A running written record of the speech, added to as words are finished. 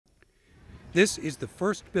This is the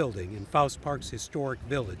first building in Faust Park's historic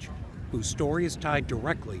village whose story is tied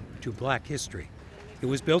directly to Black history. It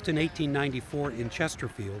was built in 1894 in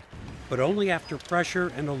Chesterfield, but only after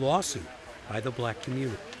pressure and a lawsuit by the Black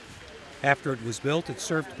community. After it was built, it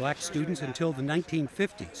served Black students until the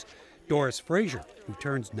 1950s. Doris Fraizer, who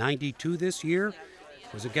turns 92 this year,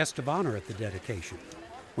 was a guest of honor at the dedication.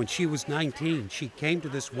 When she was 19, she came to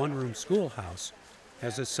this one-room schoolhouse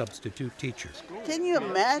as a substitute teacher. Can you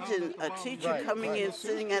imagine a teacher coming in,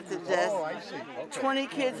 sitting at the desk, 20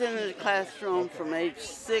 kids in the classroom from age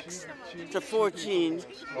 6 to 14,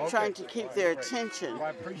 trying to keep their attention?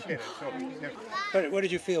 But what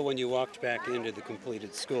did you feel when you walked back into the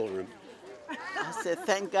completed schoolroom? I said,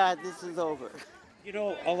 thank God this is over. You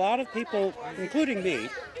know, a lot of people, including me,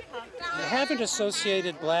 haven't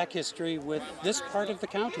associated Black history with this part of the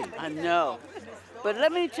county. I know. But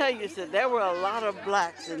let me tell you, sir, there were a lot of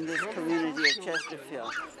Blacks in this community of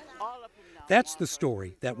Chesterfield. That's the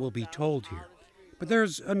story that will be told here. But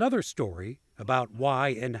there's another story about why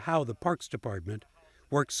and how the Parks Department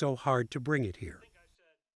worked so hard to bring it here.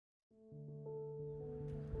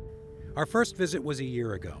 Our first visit was a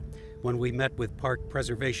year ago, when we met with park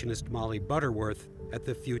preservationist Molly Butterworth at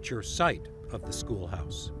the future site of the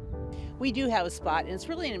schoolhouse. We do have a spot, and it's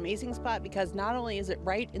really an amazing spot because not only is it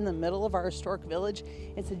right in the middle of our historic village,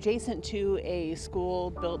 it's adjacent to a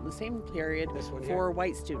school built in the same period for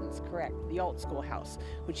white students, correct, the Alt Schoolhouse,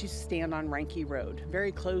 which used to stand on Reinke Road,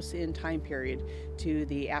 very close in time period to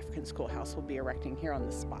the African Schoolhouse we'll be erecting here on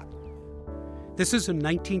this spot. This is a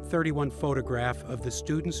 1931 photograph of the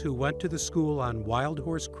students who went to the school on Wild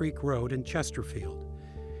Horse Creek Road in Chesterfield.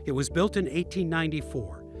 It was built in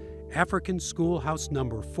 1894. African Schoolhouse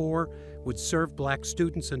Number 4 would serve Black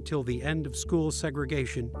students until the end of school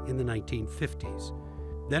segregation in the 1950s.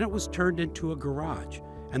 Then it was turned into a garage,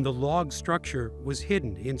 and the log structure was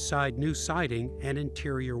hidden inside new siding and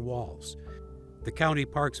interior walls. The county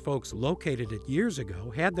parks folks located it years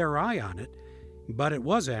ago had their eye on it, but it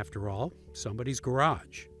was, after all, somebody's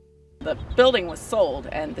garage. The building was sold,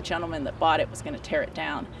 and the gentleman that bought it was going to tear it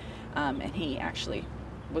down, and he actually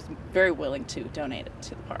was very willing to donate it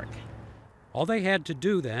to the park. All they had to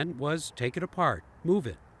do then was take it apart, move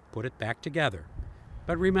it, put it back together.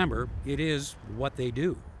 But remember, it is what they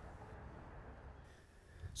do.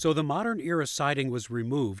 So the modern era siding was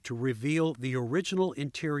removed to reveal the original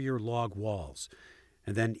interior log walls.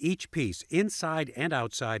 And then each piece, inside and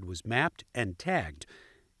outside, was mapped and tagged,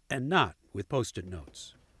 and not with Post-it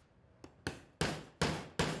notes.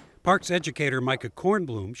 Parks educator Micah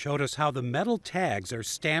Kornblum showed us how the metal tags are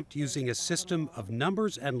stamped using a system of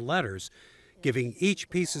numbers and letters, giving each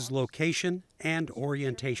piece's location and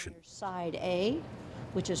orientation. There's side A,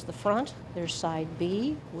 which is the front. There's side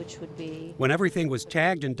B, which would be... When everything was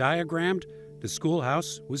tagged and diagrammed, the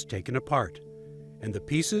schoolhouse was taken apart, and the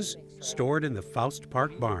pieces stored in the Faust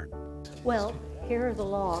Park barn. Well, here are the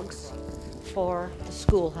logs for the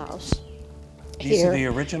schoolhouse. These are the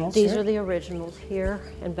originals? These are the originals here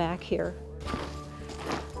and back here.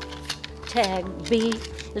 Tag B,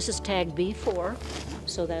 this is tag B4,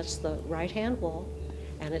 so that's the right-hand wall,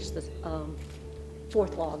 and it's the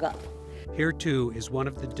fourth log up. Here, too, is one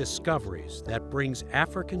of the discoveries that brings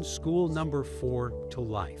African School Number 4 to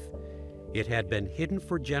life. It had been hidden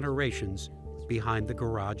for generations behind the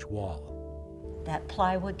garage wall. That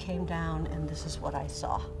plywood came down, and this is what I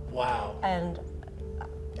saw. Wow. And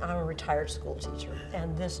I'm a retired school teacher,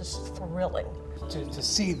 and this is thrilling. To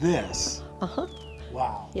see this. Uh-huh.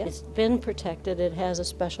 Wow. Yeah, it's been protected. It has a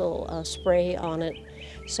special spray on it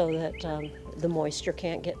so that the moisture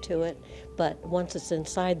can't get to it. But once it's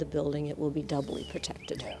inside the building, it will be doubly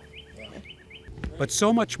protected. But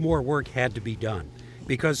so much more work had to be done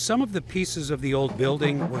because some of the pieces of the old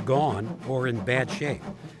building were gone or in bad shape.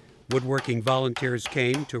 Woodworking volunteers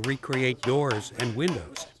came to recreate doors and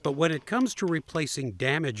windows. But when it comes to replacing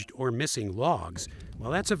damaged or missing logs, well,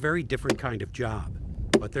 that's a very different kind of job.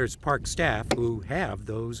 But there's park staff who have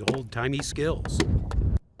those old-timey skills.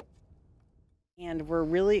 And we're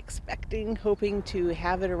really hoping to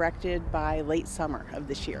have it erected by late summer of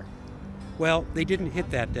this year. Well, they didn't hit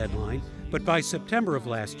that deadline, but by September of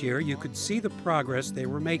last year, you could see the progress they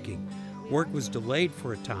were making. Work was delayed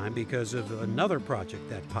for a time because of another project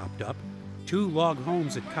that popped up. 2 log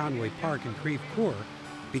homes at Conway Park in Creve Coeur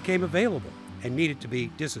became available and needed to be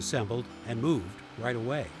disassembled and moved right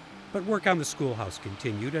away. But work on the schoolhouse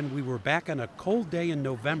continued, and we were back on a cold day in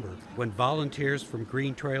November when volunteers from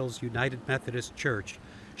Green Trails United Methodist Church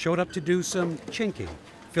showed up to do some chinking,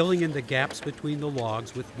 filling in the gaps between the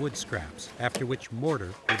logs with wood scraps, after which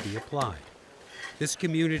mortar would be applied. This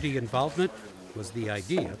community involvement was the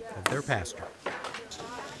idea of their pastor.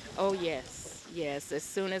 Oh yes, Yes, as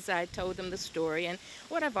soon as I told them the story. And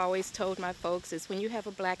what I've always told my folks is when you have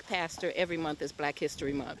a black pastor, every month is Black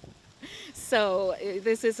History Month. So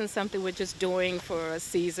this isn't something we're just doing for a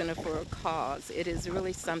season or for a cause. It is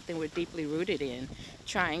really something we're deeply rooted in,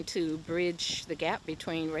 trying to bridge the gap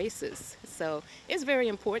between races. So it's very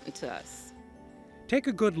important to us. Take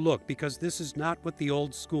a good look, because this is not what the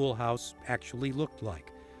old schoolhouse actually looked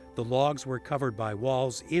like. The logs were covered by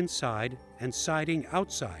walls inside and siding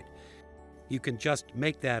outside. You can just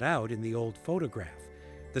make that out in the old photograph.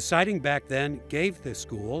 The siding back then gave the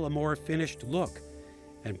school a more finished look.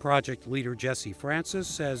 And project leader Jesse Francis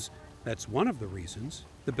says that's one of the reasons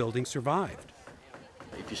the building survived.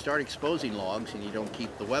 If you start exposing logs and you don't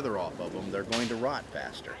keep the weather off of them, they're going to rot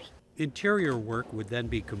faster. Interior work would then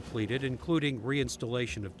be completed, including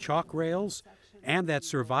reinstallation of chalk rails and that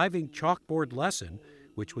surviving chalkboard lesson,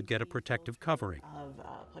 which would get a protective covering. Of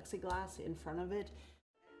plexiglass in front of it.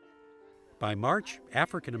 By March,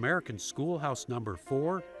 African American Schoolhouse number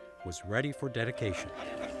 4 was ready for dedication.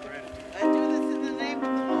 I do this in the name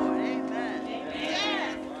of the Lord. Amen.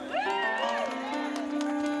 Yes.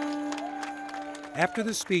 After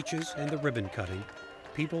the speeches and the ribbon cutting,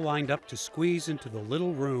 people lined up to squeeze into the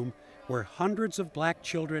little room where hundreds of black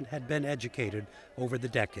children had been educated over the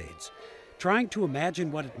decades, trying to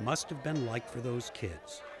imagine what it must have been like for those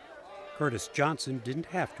kids. Curtis Johnson didn't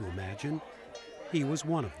have to imagine. He was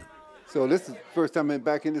one of them. So this is the first time I've been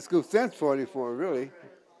back in the school since 44, really.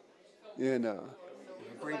 And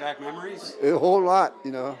Bring back memories? a whole lot,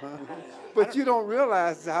 you know. But you don't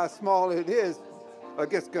realize how small it is, I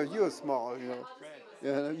guess because you're small, you know.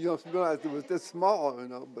 And you don't realize it was this small, you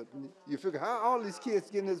know. But you figure, how all these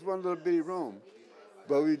kids get in this one little bitty room?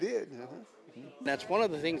 But we did. That's one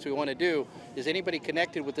of the things we want to do, is anybody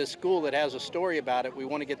connected with this school that has a story about it, we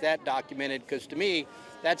want to get that documented, because to me,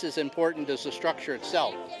 that's as important as the structure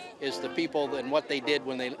itself, is the people and what they did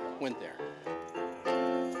when they went there.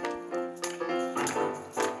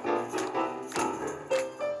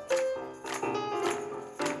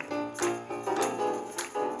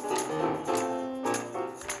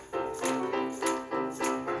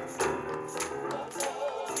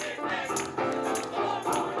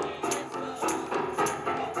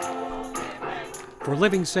 For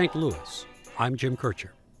Living St. Louis, I'm Jim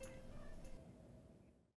Kircher.